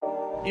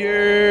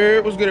Yeah,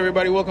 what's good,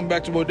 everybody? Welcome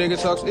back to Bodega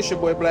Talks. It's your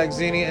boy Black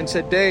Zini, and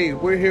today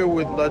we're here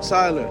with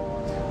Tyler,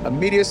 a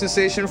media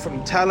sensation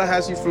from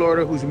Tallahassee,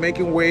 Florida, who's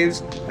making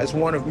waves as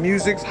one of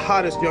music's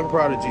hottest young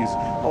prodigies.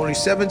 Only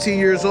 17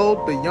 years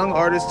old, the young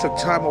artist took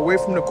time away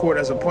from the court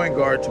as a point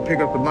guard to pick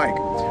up the mic,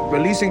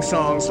 releasing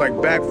songs like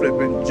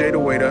Backflippin', Jayda,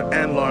 Wayda,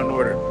 and Law &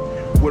 Order.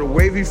 With a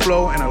wavy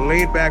flow and a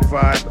laid-back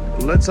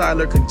vibe,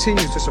 Tyler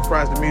continues to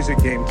surprise the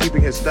music game,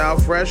 keeping his style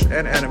fresh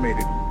and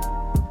animated.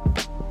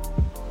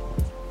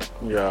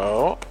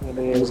 Yo,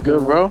 what's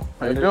good, bro?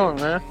 How you doing,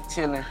 man?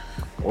 Chilling.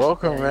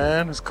 Welcome,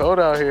 man. It's cold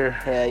out here.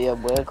 Hell yeah,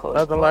 boy. Cold.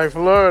 Nothing like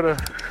Florida.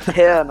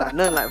 Hell no,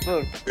 nothing like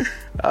Florida.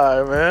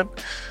 All right, man.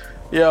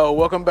 Yo,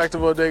 welcome back to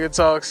Bodega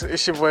Talks.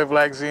 It's your boy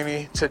Black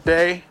Zini.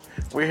 Today,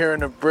 we're here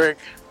in the brick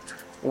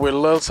with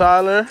Lil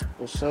Tyler.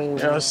 Sure, you know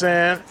what I'm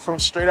saying? From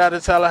straight out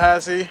of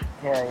Tallahassee.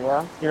 Yeah,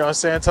 yeah. You know what I'm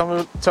saying? Tell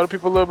the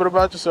people a little bit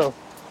about yourself.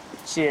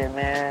 Shit,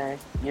 man.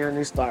 You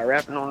know, start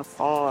rapping on the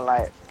phone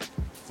like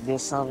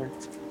this summer.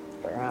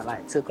 Around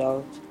like took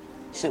off.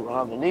 Shit was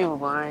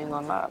unbelievable, I ain't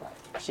gonna lie.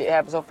 Like, shit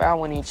happened so fast. I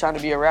wasn't even trying to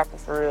be a rapper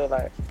for real.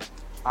 Like,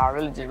 I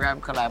really just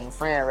rapping cause like my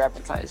friend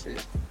rapping type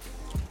shit.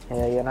 Yeah,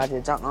 and I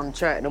just jumped on the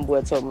track. Them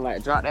boys told me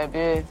like drop that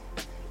bit.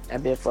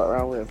 That bit fuck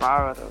around with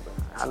viral.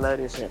 I love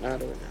this shit now.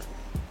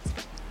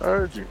 I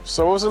heard you.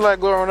 So what's it like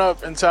growing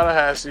up in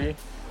Tallahassee?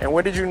 And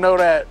when did you know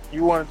that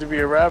you wanted to be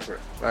a rapper?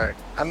 Like,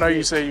 I know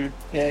you say your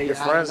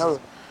friends. I know.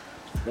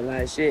 But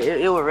like shit,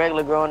 it was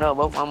regular growing up.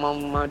 Both my mom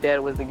and my dad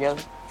was together.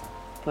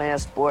 Playing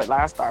sport, like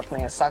I started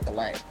playing soccer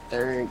like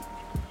third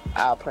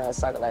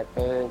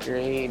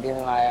grade.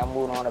 Then like I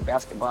moved on to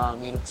basketball,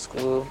 middle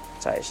school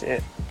type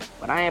shit.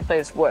 But I ain't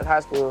played sports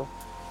high school.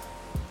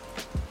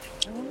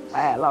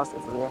 I had lost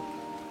it for real.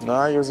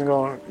 Nah, you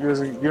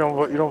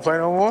don't play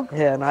no more?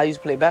 Yeah, no, I used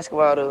to play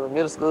basketball to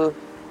middle school.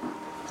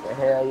 So,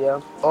 hell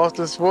yeah.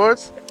 Austin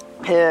Sports?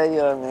 Hell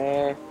yeah,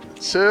 man.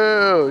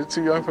 Chill, you're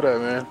too young for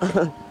that,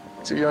 man.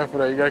 Too young for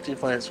that. You gotta keep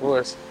playing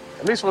sports.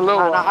 At least for a little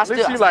while. At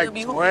least you like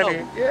 20.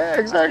 Yeah,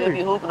 exactly. I still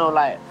be hooping though,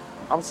 like,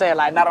 I'm saying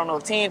like not on no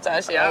team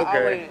type shit.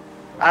 Okay.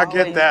 I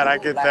get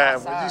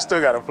that. But you still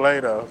gotta play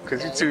though,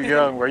 cause you're too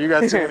young, bro. You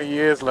got too many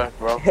years left,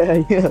 bro.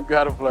 Hell yeah. You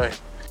gotta play.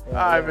 All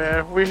right,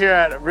 man. We're here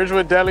at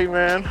Ridgewood Deli,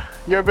 man.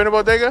 You ever been to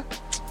Bodega?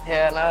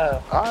 Hell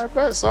no. All right,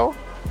 bet so.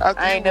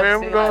 After I ain't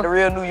never seen like the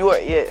real New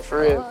York yet,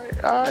 for real.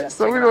 All right.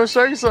 So we're gonna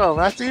show you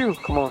something after you.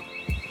 Come on.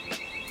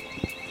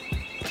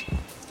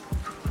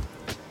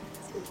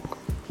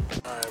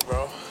 All right,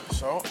 bro.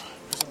 So,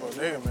 this is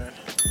Bodega, man.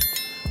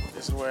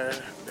 This is where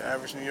the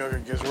average New Yorker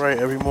gets right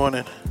every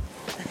morning.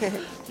 You know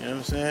what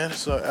I'm saying?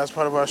 So, as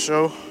part of our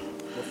show,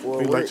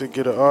 we like to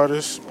get an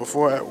artist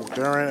before,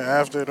 during,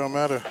 after, it don't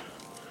matter.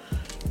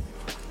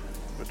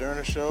 But during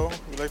the show,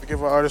 we like to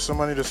give our artist some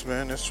money to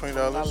spend. It's $20.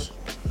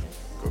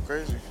 Go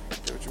crazy.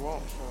 Get what you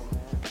want.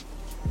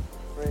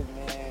 Fred,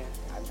 man,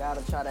 I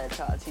gotta try that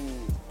chopped cheese.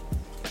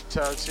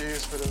 Chopped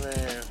cheese for the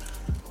man.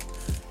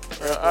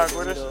 All right,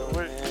 what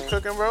you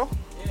cooking, bro?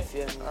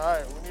 Yeah. All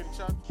right, we need a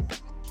chopped cheese.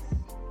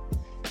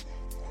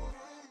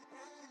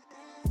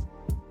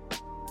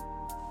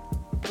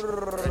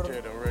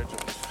 Red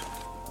Jones.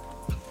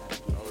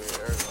 Oh yeah,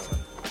 Arizona.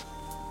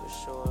 For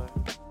sure.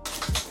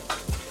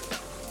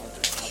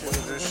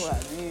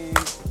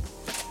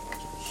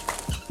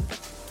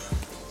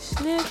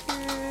 Snickers.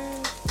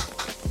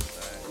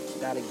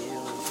 Gotta get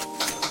him.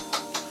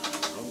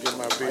 I'm getting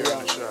my beer in the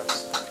shots.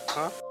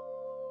 Huh?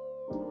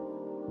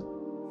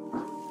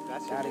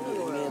 Gotta get the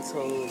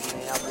Mentos,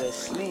 man. I better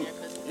sleep.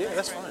 Yeah,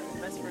 that's fine.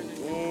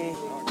 Yeah.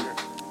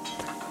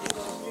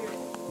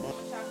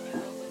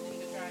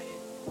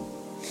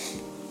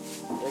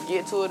 Yeah,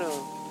 get two of them.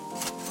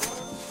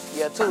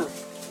 Yeah, two.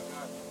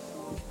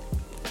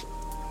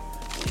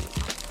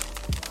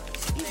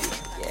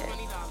 Yeah.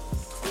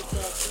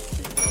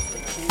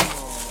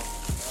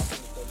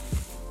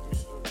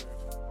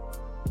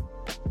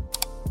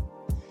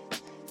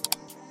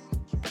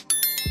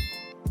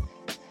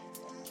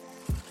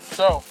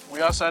 So, we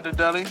outside the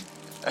deli.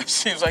 It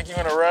seems like you're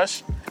in a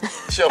rush.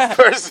 It's your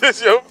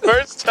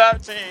first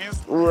chopped cheese.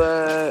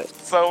 What?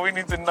 So we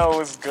need to know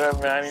what's good,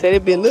 man.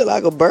 Said it look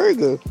like a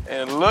burger.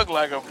 It look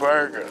like a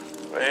burger,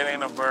 but it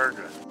ain't a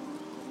burger.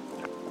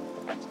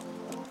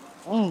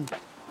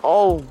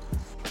 Oh.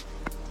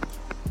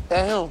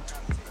 Damn.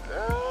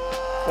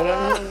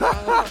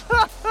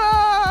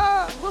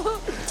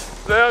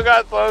 Still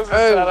got close to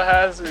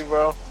Tallahassee,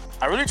 bro.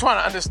 I'm really trying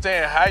to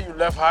understand how you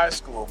left high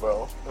school,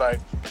 bro. Like,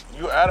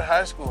 you out of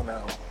high school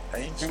now,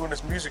 and you doing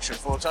this music shit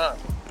full time.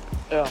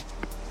 Yeah.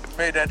 You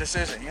made that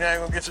decision. You're not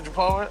gonna get your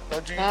diploma? No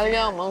GED? Hell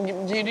yeah, I'm gonna get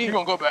my GED. You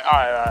gonna go back? All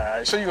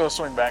right. So you gonna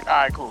swing back? All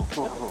right, cool.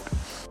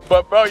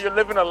 But bro, you're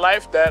living a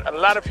life that a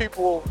lot of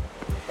people,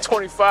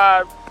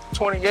 25,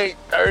 28,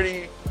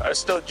 30, are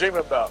still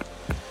dreaming about.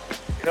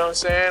 You know what I'm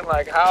saying?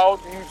 Like, how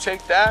do you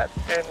take that,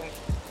 and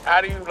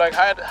how do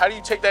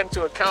you take that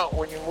into account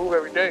when you move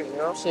every day? You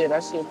know? Shit,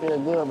 that shit feel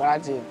good, but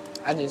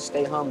I just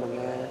stay humble,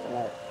 man.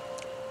 Like,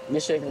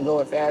 this shit can go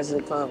as fast as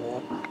it come,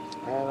 man.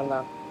 I ain't gonna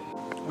lie.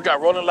 We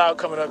got Rolling Loud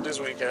coming up this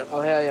weekend.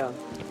 Oh hell yeah.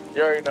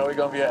 You already know we're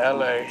gonna be in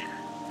LA.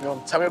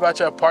 Tell me about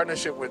your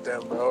partnership with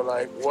them, bro.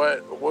 Like,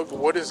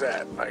 what is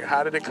that? Like,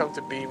 how did it come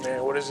to be,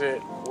 man? What does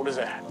it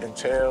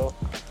entail?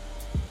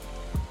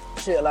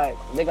 Shit, like,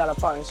 they got a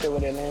partnership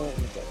with Atlanta.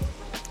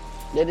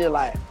 They did,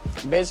 like,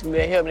 basically,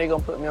 they help me. They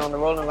gonna put me on the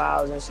rolling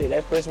loud and shit.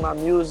 They push my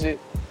music,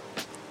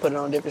 put it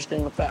on different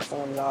streaming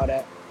platforms and all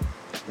that.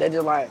 They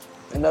just, like,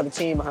 another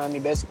team behind me,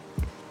 basically.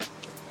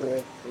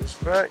 Yeah.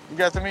 Respect. You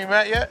got to meet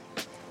Matt yet?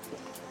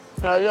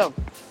 Hell yeah.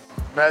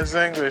 Matt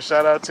English,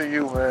 shout out to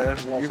you, man.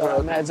 Yeah,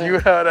 You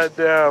held that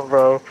down,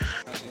 bro.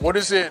 What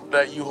is it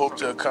that you hope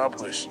to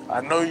accomplish? I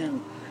know you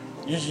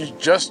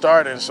just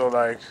started, so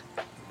like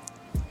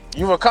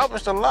you've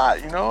accomplished a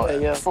lot, you know.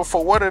 Yeah. For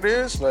what it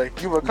is,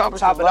 like you've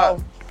accomplished Top a it lot.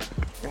 off.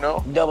 You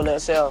know. Double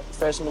XL,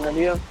 freshman of the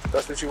year.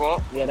 That's what you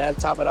want. Yeah, that'll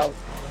top it off.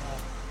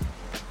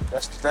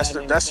 That's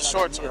the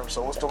short term.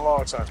 So what's the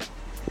long term?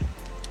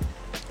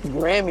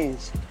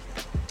 Grammys,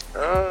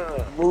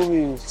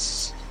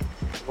 movies.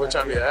 What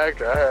time you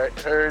actor? I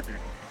heard you.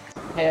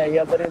 Hell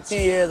yeah, but in 2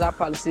 years, I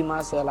probably see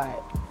myself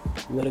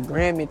like with a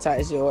Grammy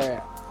type shit or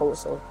hope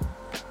so.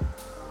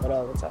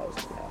 Whatever type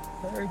shit.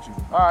 Yeah. I heard you.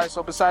 All right.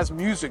 So besides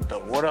music, though,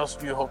 what else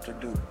do you hope to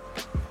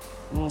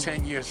do?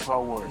 10 years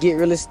forward. Get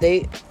real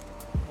estate.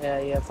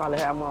 Yeah. Probably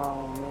have my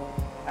own.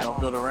 You gonna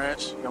build a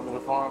ranch? You gonna build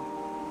a farm?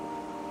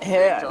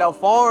 Yeah, no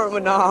farm,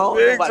 but no.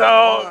 Big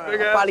dog.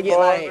 Probably get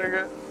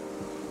like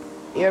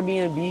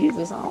Airbnbs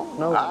or something.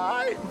 No. All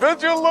right,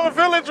 build your little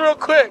village real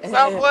quick.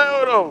 Stop playing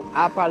with them.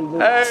 I'll probably do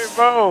Hey,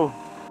 bro.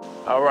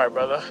 All right,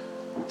 brother.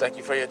 Thank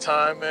you for your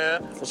time,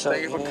 man. For sure,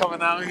 Thank you for man.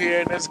 coming out here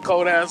in this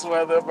cold ass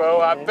weather,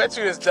 bro. I bet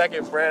you this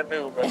jacket brand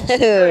new, bro. You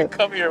ain't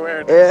come here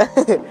wearing it.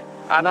 Yeah.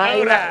 I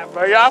know that,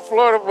 bro. Y'all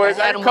Florida boys,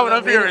 I I had ain't them coming on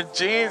up the here video. in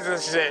jeans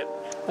and shit.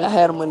 I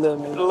had them a little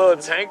minute. A little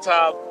tank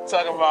top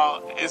talking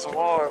about it's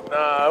warm.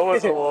 Nah, it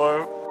wasn't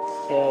warm.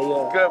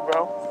 Yeah. Good,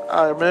 bro.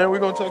 All right, man. We're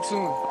going to talk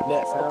soon.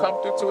 That sound.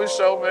 Come through to his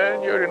show,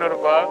 man. You already know the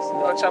vibes.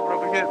 We're going to chop it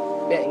up again.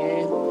 That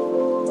game.